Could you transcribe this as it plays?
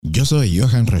Yo soy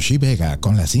Johan Rashi Vega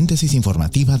con la síntesis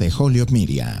informativa de Holyoke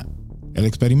Media. El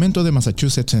experimento de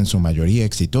Massachusetts, en su mayoría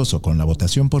exitoso con la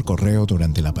votación por correo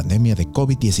durante la pandemia de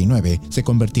COVID-19, se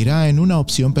convertirá en una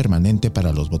opción permanente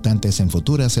para los votantes en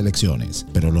futuras elecciones.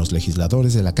 Pero los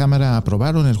legisladores de la Cámara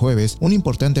aprobaron el jueves un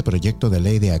importante proyecto de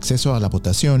ley de acceso a la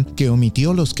votación que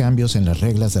omitió los cambios en las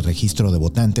reglas de registro de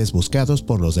votantes buscados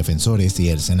por los defensores y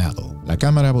el Senado. La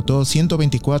Cámara votó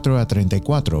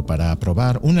 124-34 para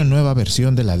aprobar una nueva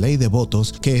versión de la ley de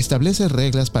votos que establece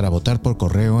reglas para votar por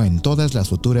correo en todas las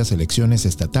futuras elecciones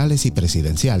estatales y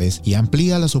presidenciales y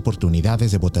amplía las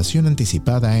oportunidades de votación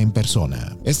anticipada en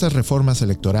persona. Estas reformas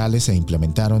electorales se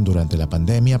implementaron durante la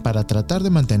pandemia para tratar de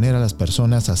mantener a las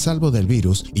personas a salvo del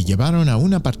virus y llevaron a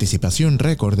una participación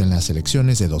récord en las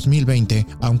elecciones de 2020,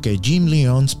 aunque Jim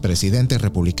Lyons, presidente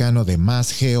republicano de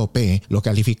Mass GOP, lo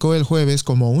calificó el jueves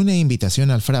como una invitación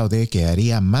al fraude que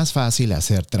haría más fácil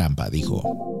hacer trampa, dijo.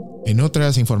 En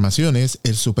otras informaciones,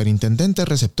 el superintendente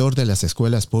receptor de las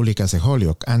escuelas públicas de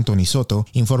Holyoke, Anthony Soto,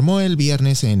 informó el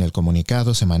viernes en el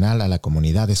comunicado semanal a la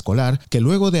comunidad escolar que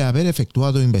luego de haber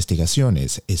efectuado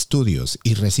investigaciones, estudios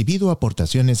y recibido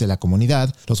aportaciones de la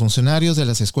comunidad, los funcionarios de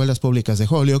las escuelas públicas de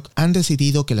Holyoke han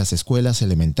decidido que las escuelas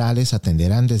elementales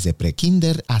atenderán desde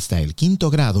prekinder hasta el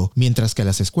 5º grado, mientras que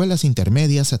las escuelas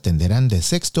intermedias atenderán de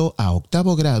 6º a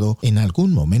 8º grado en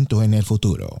algún momento en el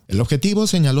futuro. El objetivo,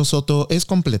 señaló Soto, es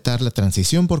completar la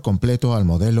transición por completo al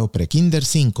modelo Prekinder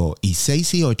 5 y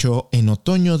 6 y 8 en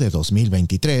otoño de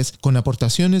 2023, con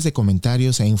aportaciones de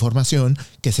comentarios e información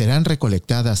que serán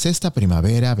recolectadas esta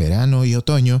primavera, verano y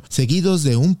otoño, seguidos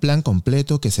de un plan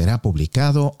completo que será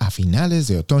publicado a finales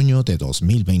de otoño de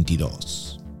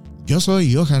 2022. Yo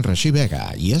soy Johan Rashi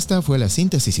Vega y esta fue la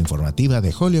síntesis informativa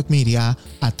de Holyoke Media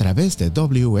a través de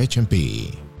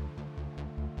WHMP.